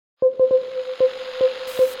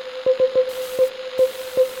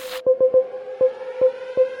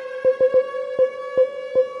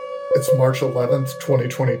It's March 11th,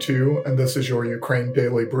 2022, and this is your Ukraine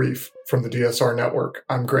Daily Brief from the DSR Network.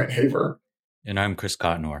 I'm Grant Haver. And I'm Chris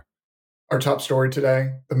Cotnor. Our top story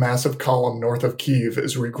today, the massive column north of Kyiv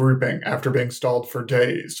is regrouping after being stalled for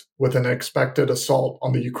days, with an expected assault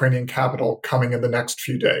on the Ukrainian capital coming in the next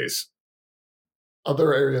few days.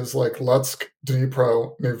 Other areas like Lutsk,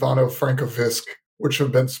 Dnipro, and Ivano-Frankivsk, which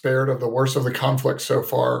have been spared of the worst of the conflict so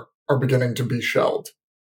far, are beginning to be shelled.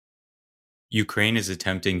 Ukraine is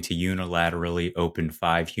attempting to unilaterally open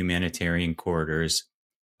 5 humanitarian corridors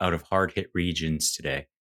out of hard-hit regions today.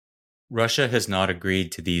 Russia has not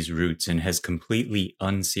agreed to these routes and has completely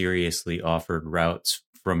unseriously offered routes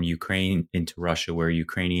from Ukraine into Russia where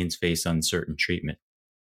Ukrainians face uncertain treatment.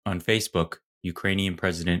 On Facebook, Ukrainian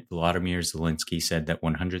President Volodymyr Zelensky said that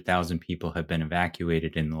 100,000 people have been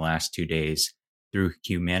evacuated in the last 2 days through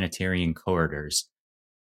humanitarian corridors.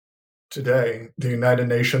 Today, the United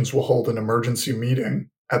Nations will hold an emergency meeting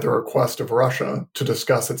at the request of Russia to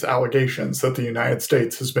discuss its allegations that the United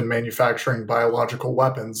States has been manufacturing biological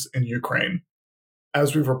weapons in Ukraine.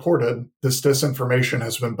 As we've reported, this disinformation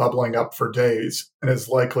has been bubbling up for days and is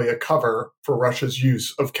likely a cover for Russia's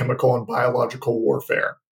use of chemical and biological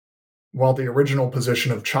warfare. While the original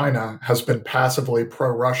position of China has been passively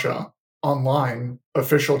pro-Russia, online,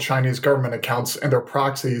 official Chinese government accounts and their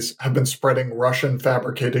proxies have been spreading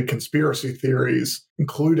Russian-fabricated conspiracy theories,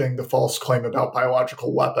 including the false claim about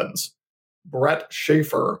biological weapons. Brett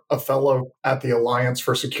Schaefer, a fellow at the Alliance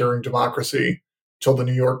for Securing Democracy, told the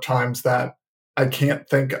New York Times that, "I can't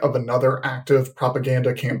think of another active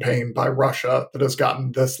propaganda campaign by Russia that has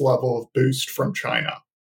gotten this level of boost from China."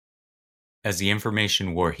 As the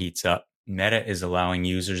information war heats up, Meta is allowing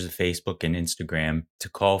users of Facebook and Instagram to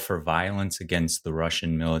call for violence against the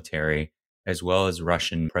Russian military, as well as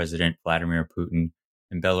Russian President Vladimir Putin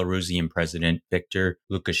and Belarusian President Viktor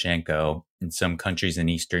Lukashenko in some countries in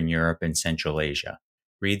Eastern Europe and Central Asia.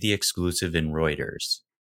 Read the exclusive in Reuters.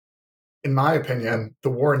 In my opinion,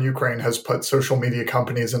 the war in Ukraine has put social media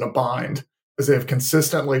companies in a bind, as they have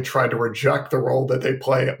consistently tried to reject the role that they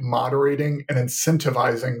play at moderating and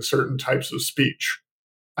incentivizing certain types of speech.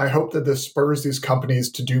 I hope that this spurs these companies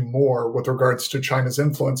to do more with regards to China's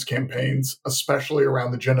influence campaigns, especially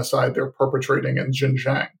around the genocide they're perpetrating in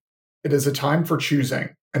Xinjiang. It is a time for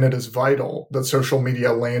choosing, and it is vital that social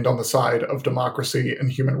media land on the side of democracy and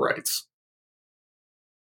human rights.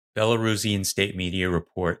 Belarusian state media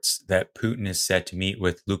reports that Putin is set to meet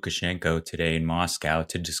with Lukashenko today in Moscow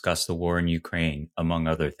to discuss the war in Ukraine, among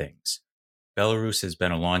other things. Belarus has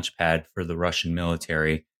been a launchpad for the Russian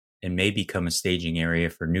military and may become a staging area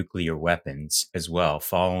for nuclear weapons as well,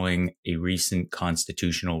 following a recent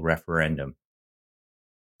constitutional referendum.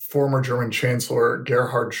 Former German Chancellor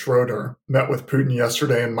Gerhard Schroeder met with Putin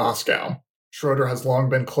yesterday in Moscow. Schroeder has long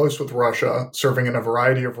been close with Russia, serving in a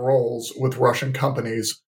variety of roles with Russian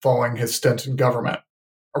companies following his stint in government.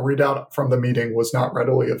 A readout from the meeting was not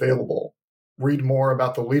readily available. Read more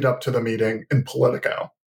about the lead-up to the meeting in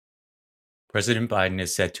Politico. President Biden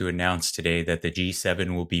is set to announce today that the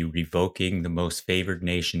G7 will be revoking the most favored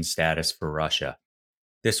nation status for Russia.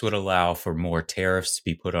 This would allow for more tariffs to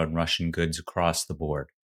be put on Russian goods across the board.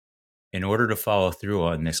 In order to follow through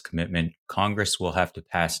on this commitment, Congress will have to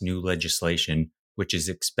pass new legislation, which is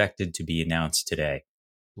expected to be announced today.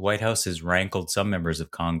 The White House has rankled some members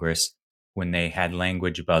of Congress when they had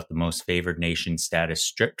language about the most favored nation status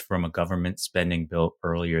stripped from a government spending bill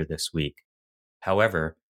earlier this week.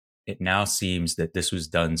 However, it now seems that this was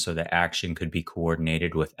done so that action could be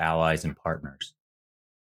coordinated with allies and partners.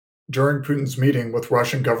 During Putin's meeting with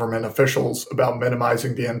Russian government officials about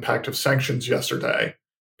minimizing the impact of sanctions yesterday,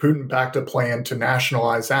 Putin backed a plan to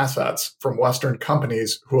nationalize assets from Western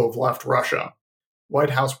companies who have left Russia.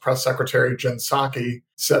 White House Press Secretary Jen Psaki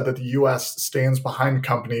said that the U.S. stands behind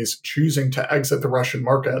companies choosing to exit the Russian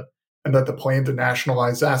market and that the plan to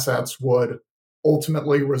nationalize assets would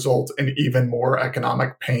ultimately result in even more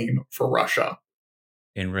economic pain for Russia.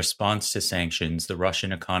 In response to sanctions, the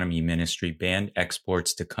Russian Economy Ministry banned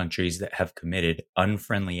exports to countries that have committed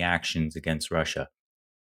unfriendly actions against Russia.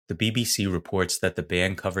 The BBC reports that the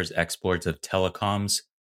ban covers exports of telecoms,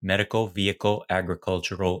 medical, vehicle,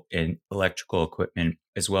 agricultural, and electrical equipment,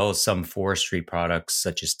 as well as some forestry products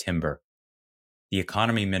such as timber. The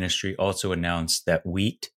Economy Ministry also announced that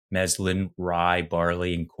wheat, muslin, rye,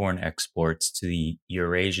 barley, and corn exports to the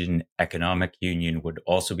Eurasian Economic Union would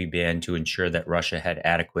also be banned to ensure that Russia had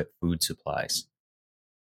adequate food supplies.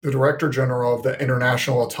 The Director General of the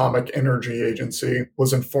International Atomic Energy Agency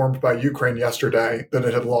was informed by Ukraine yesterday that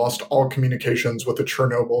it had lost all communications with the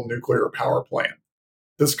Chernobyl nuclear power plant.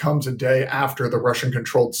 This comes a day after the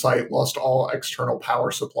Russian-controlled site lost all external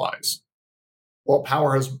power supplies. While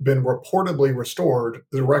power has been reportedly restored,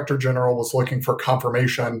 the Director General was looking for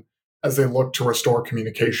confirmation as they look to restore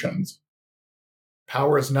communications.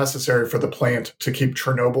 Power is necessary for the plant to keep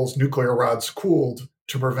Chernobyl's nuclear rods cooled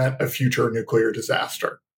to prevent a future nuclear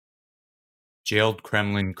disaster. Jailed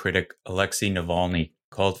Kremlin critic Alexei Navalny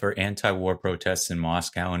called for anti-war protests in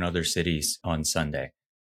Moscow and other cities on Sunday.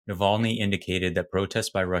 Navalny indicated that protests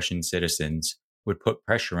by Russian citizens would put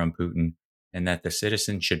pressure on Putin and that the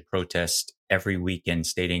citizens should protest every weekend,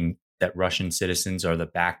 stating that Russian citizens are the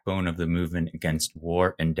backbone of the movement against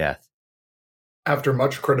war and death. After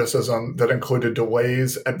much criticism that included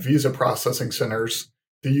delays at visa processing centers,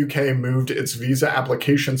 the UK moved its visa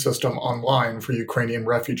application system online for Ukrainian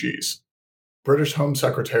refugees. British Home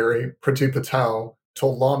Secretary Priti Patel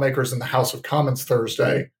told lawmakers in the House of Commons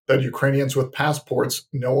Thursday that Ukrainians with passports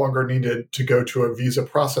no longer needed to go to a visa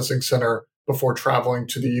processing center before traveling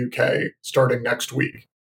to the UK starting next week.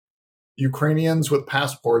 Ukrainians with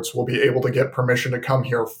passports will be able to get permission to come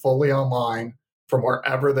here fully online from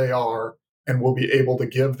wherever they are and will be able to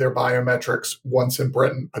give their biometrics once in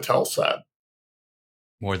Britain, Patel said.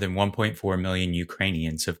 More than 1.4 million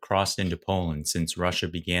Ukrainians have crossed into Poland since Russia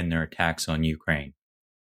began their attacks on Ukraine.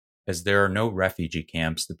 As there are no refugee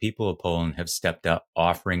camps, the people of Poland have stepped up,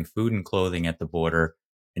 offering food and clothing at the border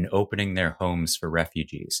and opening their homes for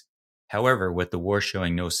refugees. However, with the war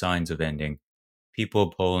showing no signs of ending, people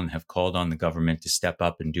of Poland have called on the government to step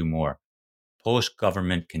up and do more. The Polish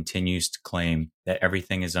government continues to claim that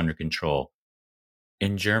everything is under control.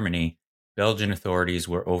 In Germany, Belgian authorities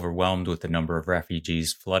were overwhelmed with the number of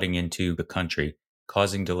refugees flooding into the country,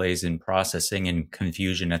 causing delays in processing and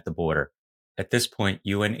confusion at the border. At this point,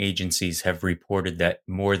 UN agencies have reported that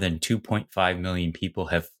more than 2.5 million people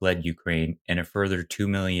have fled Ukraine and a further 2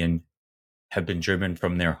 million have been driven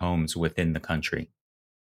from their homes within the country.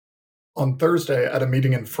 On Thursday, at a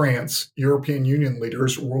meeting in France, European Union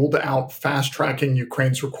leaders ruled out fast-tracking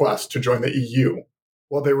Ukraine's request to join the EU.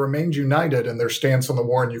 While they remained united in their stance on the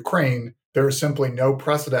war in Ukraine, there is simply no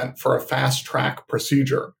precedent for a fast-track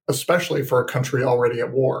procedure, especially for a country already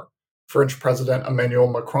at war. French President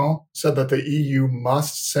Emmanuel Macron said that the EU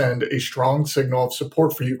must send a strong signal of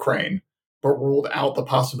support for Ukraine, but ruled out the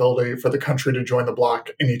possibility for the country to join the bloc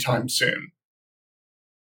anytime soon.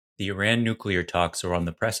 The Iran nuclear talks are on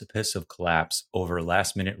the precipice of collapse over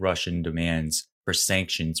last-minute Russian demands for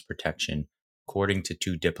sanctions protection, according to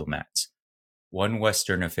two diplomats. One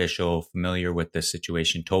Western official familiar with the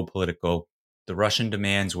situation told Politico the Russian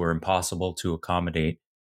demands were impossible to accommodate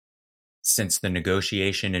since the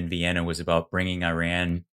negotiation in Vienna was about bringing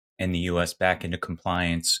Iran and the U.S. back into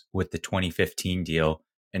compliance with the 2015 deal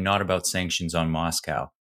and not about sanctions on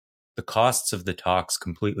Moscow. The costs of the talks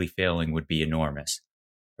completely failing would be enormous.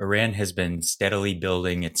 Iran has been steadily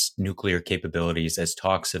building its nuclear capabilities as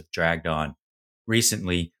talks have dragged on.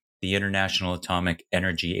 Recently, the International Atomic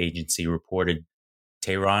Energy Agency reported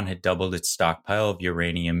Tehran had doubled its stockpile of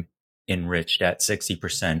uranium enriched at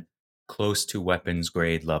 60%, close to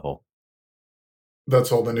weapons-grade level.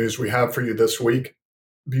 That's all the news we have for you this week.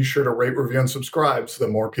 Be sure to rate, review, and subscribe so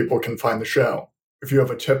that more people can find the show. If you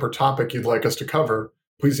have a tip or topic you'd like us to cover,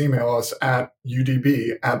 please email us at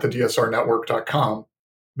udb@thedsrnetwork.com.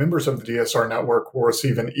 Members of the DSR Network will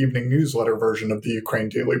receive an evening newsletter version of the Ukraine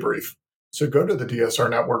Daily Brief. So go to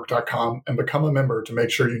thedsrnetwork.com and become a member to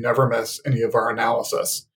make sure you never miss any of our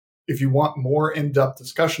analysis. If you want more in-depth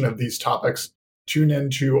discussion of these topics, tune in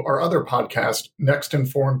to our other podcast, Next in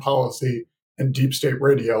Foreign Policy and Deep State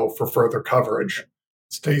Radio, for further coverage.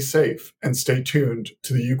 Stay safe and stay tuned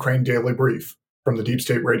to the Ukraine Daily Brief from the Deep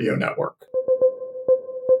State Radio Network.